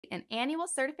an annual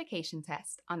certification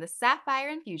test on the Sapphire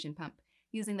infusion pump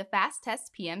using the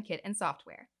FasTest PM kit and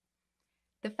software.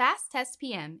 The FasTest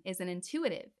PM is an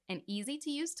intuitive and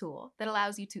easy-to-use tool that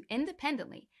allows you to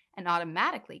independently and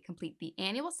automatically complete the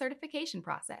annual certification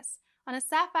process on a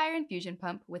Sapphire infusion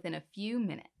pump within a few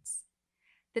minutes.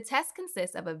 The test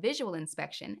consists of a visual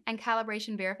inspection and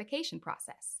calibration verification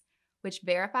process, which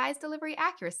verifies delivery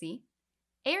accuracy,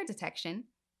 air detection,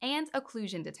 and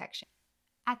occlusion detection.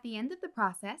 At the end of the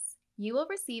process, you will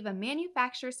receive a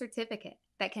manufacturer certificate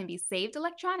that can be saved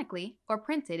electronically or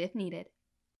printed if needed.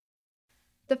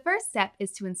 The first step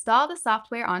is to install the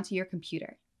software onto your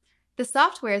computer. The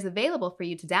software is available for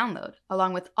you to download,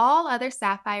 along with all other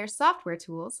Sapphire software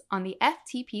tools on the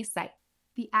FTP site.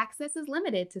 The access is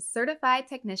limited to certified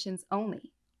technicians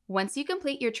only. Once you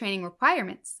complete your training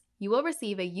requirements, you will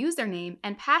receive a username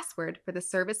and password for the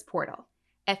service portal,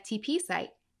 FTP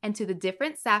site, and to the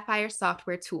different Sapphire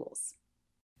software tools.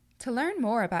 To learn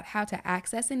more about how to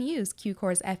access and use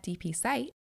QCOR's FTP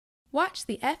site, watch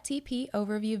the FTP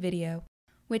overview video,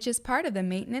 which is part of the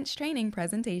maintenance training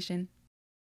presentation.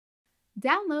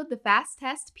 Download the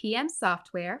FasTest PM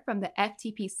software from the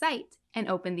FTP site and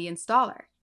open the installer.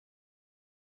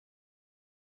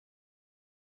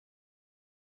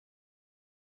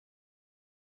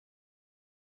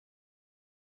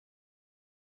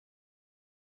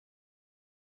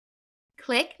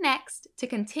 Click Next to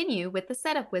continue with the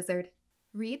Setup Wizard.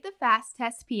 Read the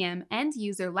FasTest PM End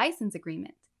User License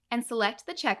Agreement and select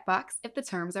the checkbox if the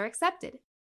terms are accepted.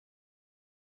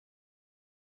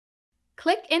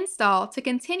 Click Install to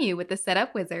continue with the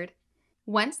Setup Wizard.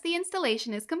 Once the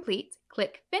installation is complete,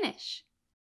 click Finish.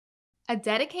 A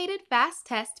dedicated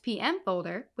FasTest PM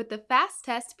folder with the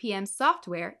FasTest PM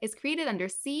software is created under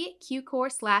C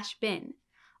QCOR/bin,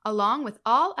 along with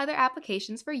all other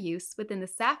applications for use within the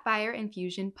Sapphire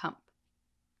infusion pump.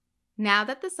 Now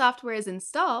that the software is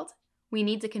installed, we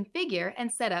need to configure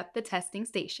and set up the testing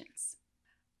stations.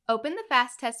 Open the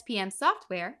FasTest PM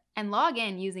software and log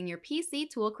in using your PC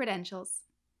tool credentials.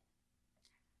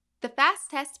 The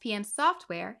FasTest PM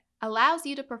software allows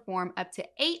you to perform up to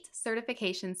 8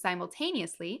 certifications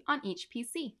simultaneously on each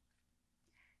PC.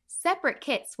 Separate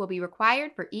kits will be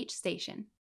required for each station.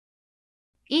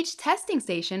 Each testing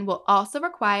station will also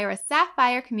require a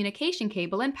Sapphire communication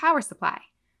cable and power supply,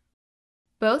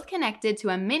 both connected to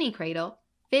a mini cradle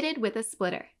fitted with a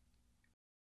splitter.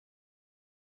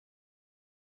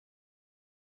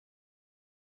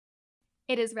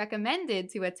 It is recommended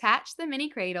to attach the mini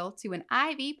cradle to an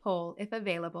IV pole if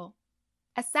available.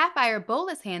 A Sapphire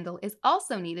bolus handle is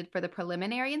also needed for the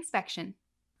preliminary inspection.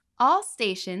 All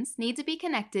stations need to be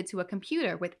connected to a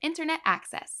computer with internet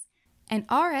access. An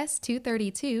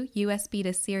RS-232 USB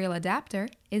to serial adapter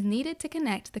is needed to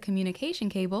connect the communication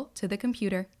cable to the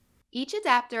computer. Each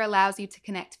adapter allows you to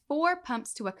connect 4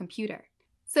 pumps to a computer,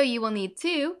 so you will need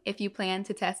 2 if you plan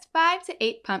to test 5 to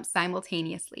 8 pumps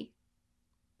simultaneously.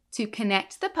 To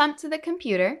connect the pump to the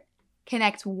computer,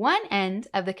 connect one end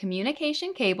of the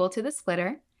communication cable to the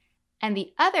splitter and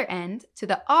the other end to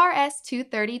the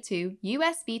RS-232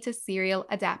 USB to serial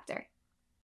adapter.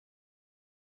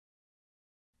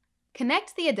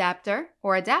 Connect the adapter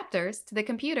or adapters to the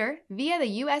computer via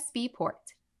the USB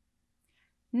port.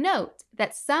 Note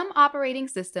that some operating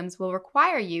systems will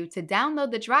require you to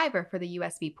download the driver for the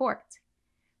USB port.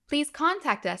 Please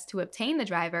contact us to obtain the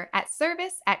driver at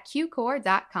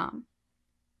service@qcor.com.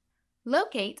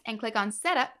 Locate and click on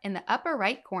Setup in the upper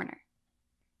right corner.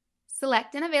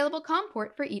 Select an available COM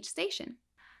port for each station.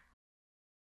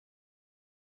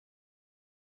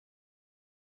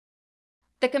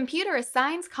 The computer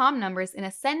assigns COM numbers in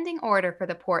ascending order for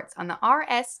the ports on the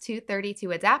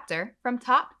RS-232 adapter from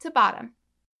top to bottom.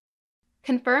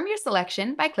 Confirm your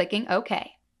selection by clicking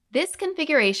OK. This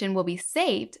configuration will be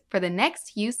saved for the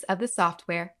next use of the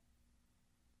software.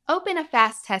 Open a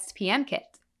FasTest PM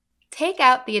kit. Take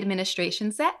out the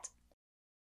administration set,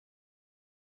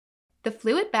 the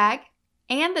fluid bag,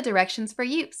 and the directions for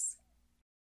use.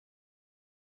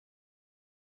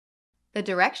 The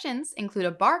directions include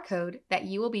a barcode that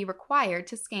you will be required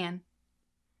to scan.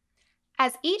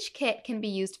 As each kit can be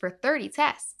used for 30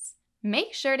 tests,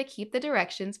 make sure to keep the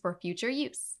directions for future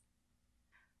use.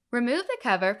 Remove the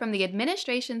cover from the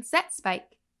administration set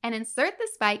spike and insert the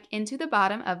spike into the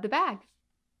bottom of the bag.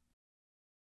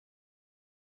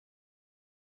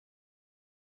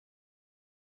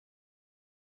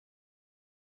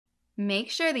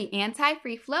 Make sure the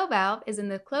anti-free flow valve is in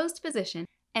the closed position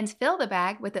and fill the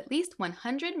bag with at least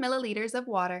 100 milliliters of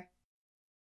water.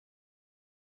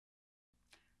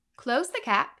 Close the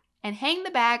cap and hang the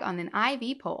bag on an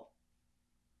IV pole.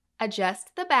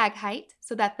 Adjust the bag height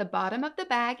so that the bottom of the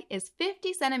bag is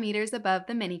 50 centimeters above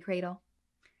the mini cradle.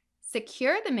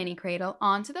 Secure the mini cradle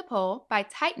onto the pole by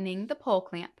tightening the pole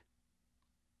clamp.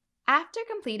 After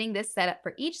completing this setup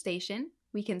for each station,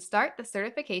 we can start the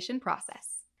certification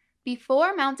process.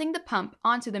 Before mounting the pump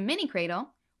onto the mini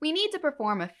cradle, we need to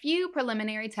perform a few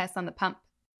preliminary tests on the pump.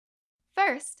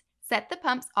 First, set the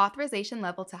pump's authorization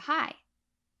level to high.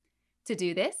 To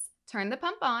do this, turn the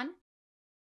pump on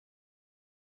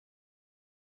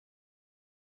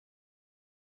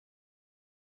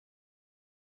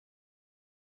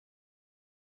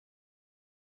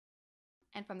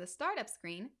and from the startup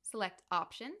screen, select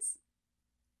Options,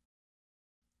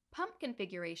 Pump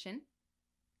Configuration,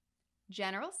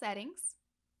 General Settings,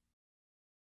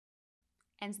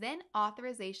 and then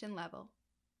Authorization Level.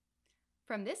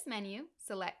 From this menu,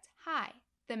 select High.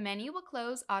 The menu will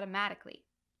close automatically.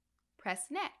 Press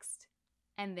Next,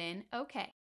 and then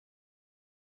OK.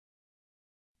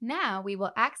 Now we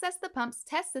will access the pump's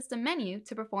test system menu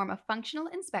to perform a functional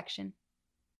inspection.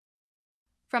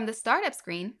 From the startup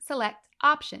screen, select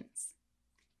Options.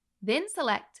 Then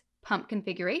select Pump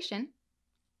Configuration,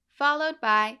 followed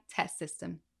by Test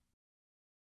System.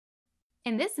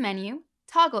 In this menu,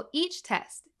 toggle each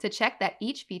test to check that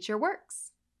each feature works.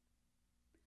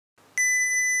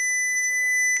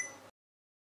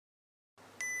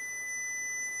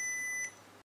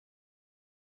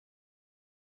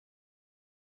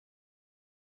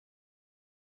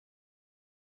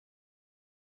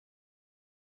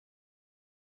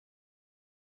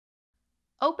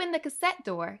 Open the cassette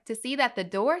door to see that the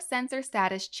door sensor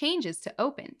status changes to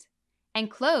opened, and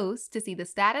close to see the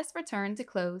status return to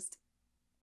closed.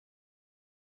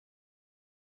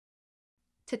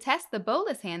 To test the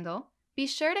bolus handle, be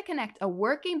sure to connect a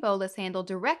working bolus handle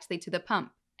directly to the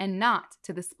pump and not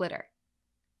to the splitter.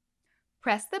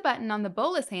 Press the button on the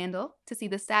bolus handle to see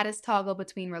the status toggle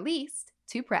between released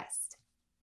to pressed.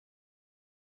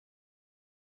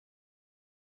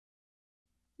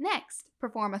 Next,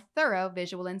 perform a thorough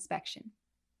visual inspection.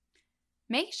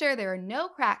 Make sure there are no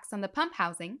cracks on the pump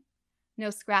housing,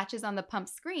 no scratches on the pump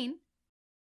screen,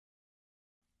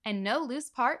 and no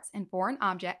loose parts and foreign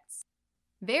objects.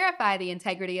 Verify the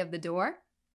integrity of the door,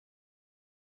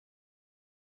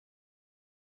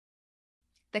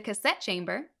 the cassette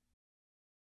chamber,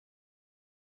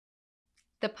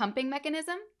 the pumping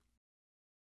mechanism,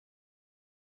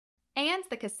 and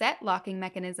the cassette locking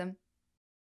mechanism.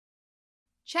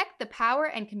 Check the power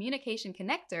and communication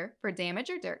connector for damage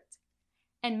or dirt,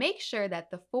 and make sure that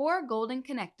the 4 golden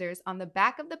connectors on the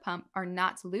back of the pump are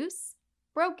not loose,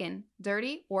 broken,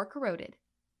 dirty, or corroded.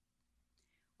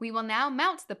 We will now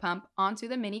mount the pump onto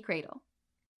the mini cradle.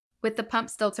 With the pump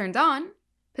still turned on,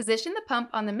 position the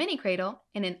pump on the mini cradle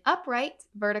in an upright,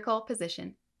 vertical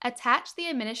position. Attach the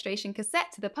administration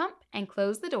cassette to the pump and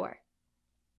close the door.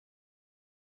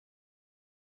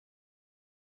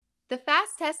 The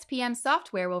FasTest PM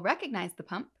software will recognize the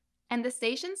pump, and the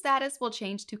station status will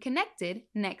change to Connected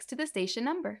next to the station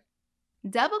number.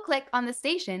 Double-click on the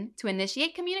station to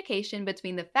initiate communication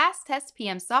between the FasTest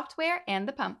PM software and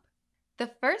the pump.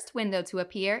 The first window to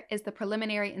appear is the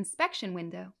Preliminary Inspection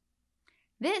window.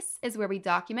 This is where we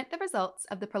document the results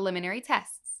of the preliminary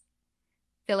tests.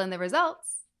 Fill in the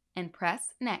results and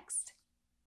press Next.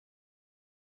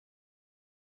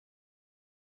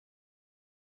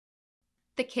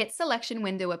 The kit selection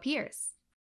window appears.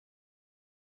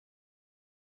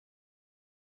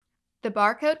 The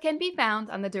barcode can be found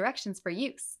on the directions for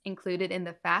use included in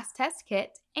the FasTest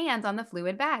kit and on the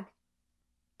fluid bag.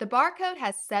 The barcode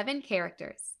has 7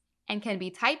 characters and can be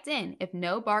typed in if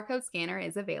no barcode scanner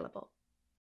is available.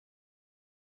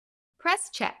 Press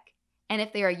Check, and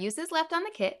if there are uses left on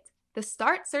the kit, the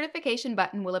Start Certification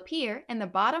button will appear in the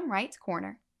bottom right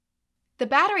corner. The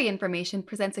battery information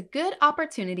presents a good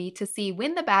opportunity to see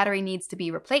when the battery needs to be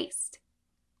replaced.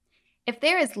 If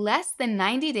there is less than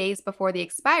 90 days before the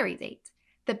expiry date,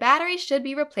 the battery should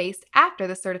be replaced after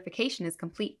the certification is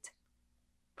complete.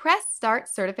 Press Start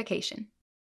Certification.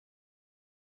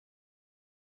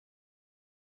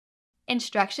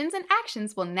 Instructions and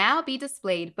actions will now be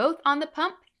displayed both on the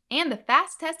pump and the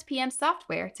FasTest PM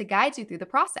software to guide you through the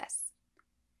process.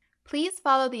 Please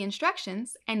follow the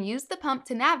instructions and use the pump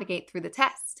to navigate through the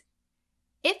test.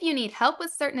 If you need help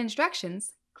with certain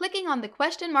instructions, clicking on the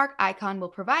question mark icon will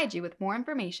provide you with more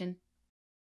information.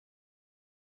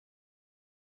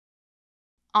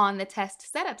 On the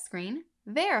test setup screen,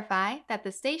 verify that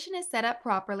the station is set up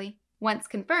properly. Once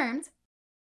confirmed,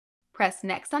 press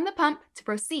Next on the pump to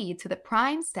proceed to the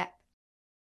prime step.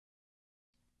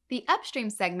 The upstream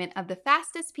segment of the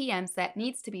FasTest PM set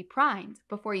needs to be primed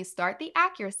before you start the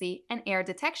accuracy and error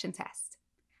detection test.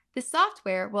 The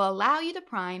software will allow you to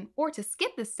prime or to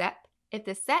skip the step if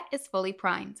the set is fully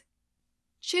primed.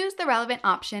 Choose the relevant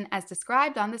option as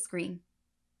described on the screen.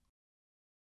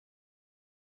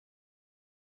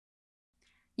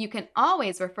 You can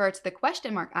always refer to the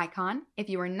question mark icon if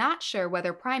you are not sure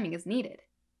whether priming is needed.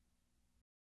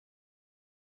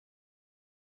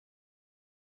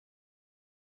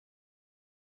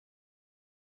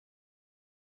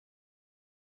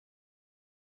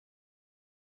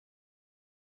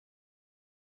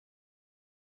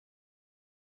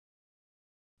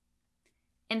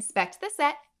 Inspect the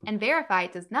set and verify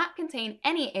it does not contain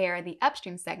any air in the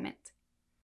upstream segment.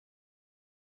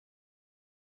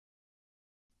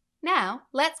 Now,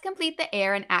 let's complete the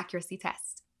air and accuracy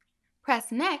test.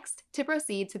 Press Next to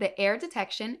proceed to the air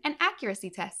detection and accuracy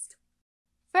test.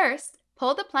 First,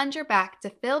 pull the plunger back to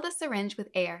fill the syringe with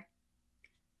air.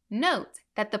 Note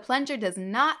that the plunger does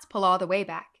not pull all the way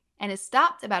back and is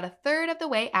stopped about 1/3 of the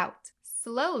way out.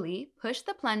 Slowly push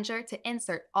the plunger to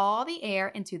insert all the air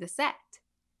into the set.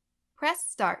 Press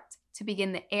Start to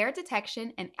begin the air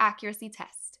detection and accuracy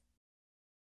test.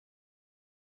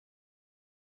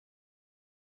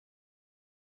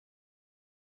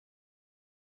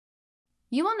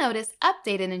 You will notice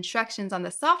updated instructions on the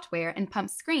software and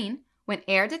pump screen when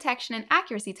air detection and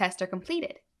accuracy tests are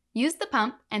completed. Use the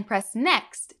pump and press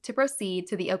Next to proceed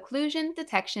to the occlusion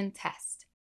detection test.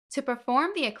 To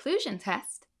perform the occlusion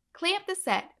test, clamp the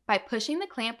set by pushing the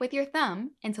clamp with your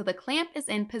thumb until the clamp is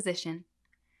in position.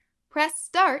 Press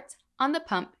Start on the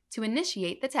pump to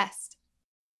initiate the test.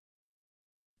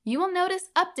 You will notice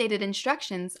updated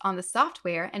instructions on the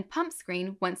software and pump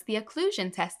screen once the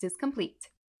occlusion test is complete.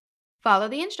 Follow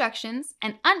the instructions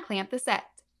and unclamp the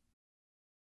set.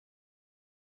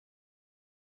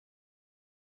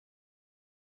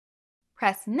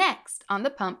 Press Next on the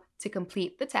pump to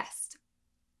complete the test.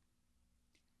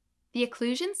 The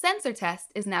occlusion sensor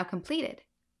test is now completed.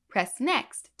 Press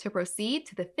Next to proceed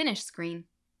to the Finish screen.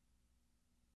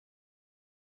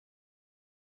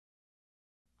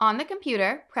 On the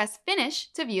computer, press Finish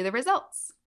to view the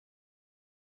results.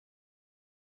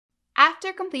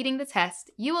 After completing the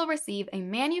test, you will receive a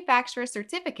manufacturer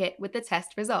certificate with the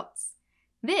test results.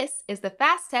 This is the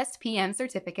FasTest PM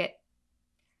certificate.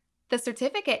 The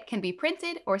certificate can be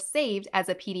printed or saved as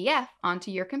a PDF onto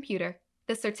your computer.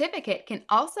 The certificate can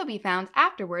also be found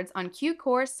afterwards on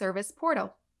QCore's service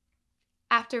portal.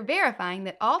 After verifying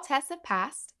that all tests have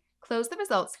passed, close the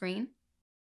results screen,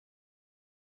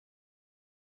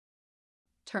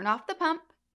 turn off the pump,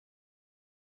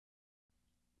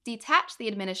 detach the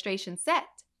administration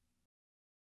set,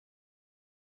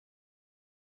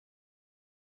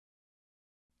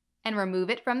 and remove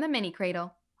it from the mini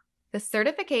cradle. The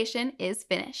certification is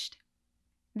finished.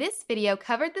 This video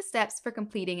covered the steps for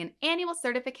completing an annual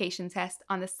certification test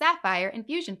on the Sapphire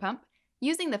infusion pump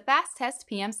using the FasTest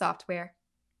PM software.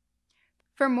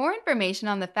 For more information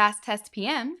on the FasTest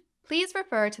PM, please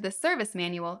refer to the service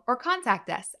manual or contact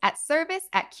us at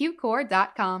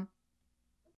service@qcore.com.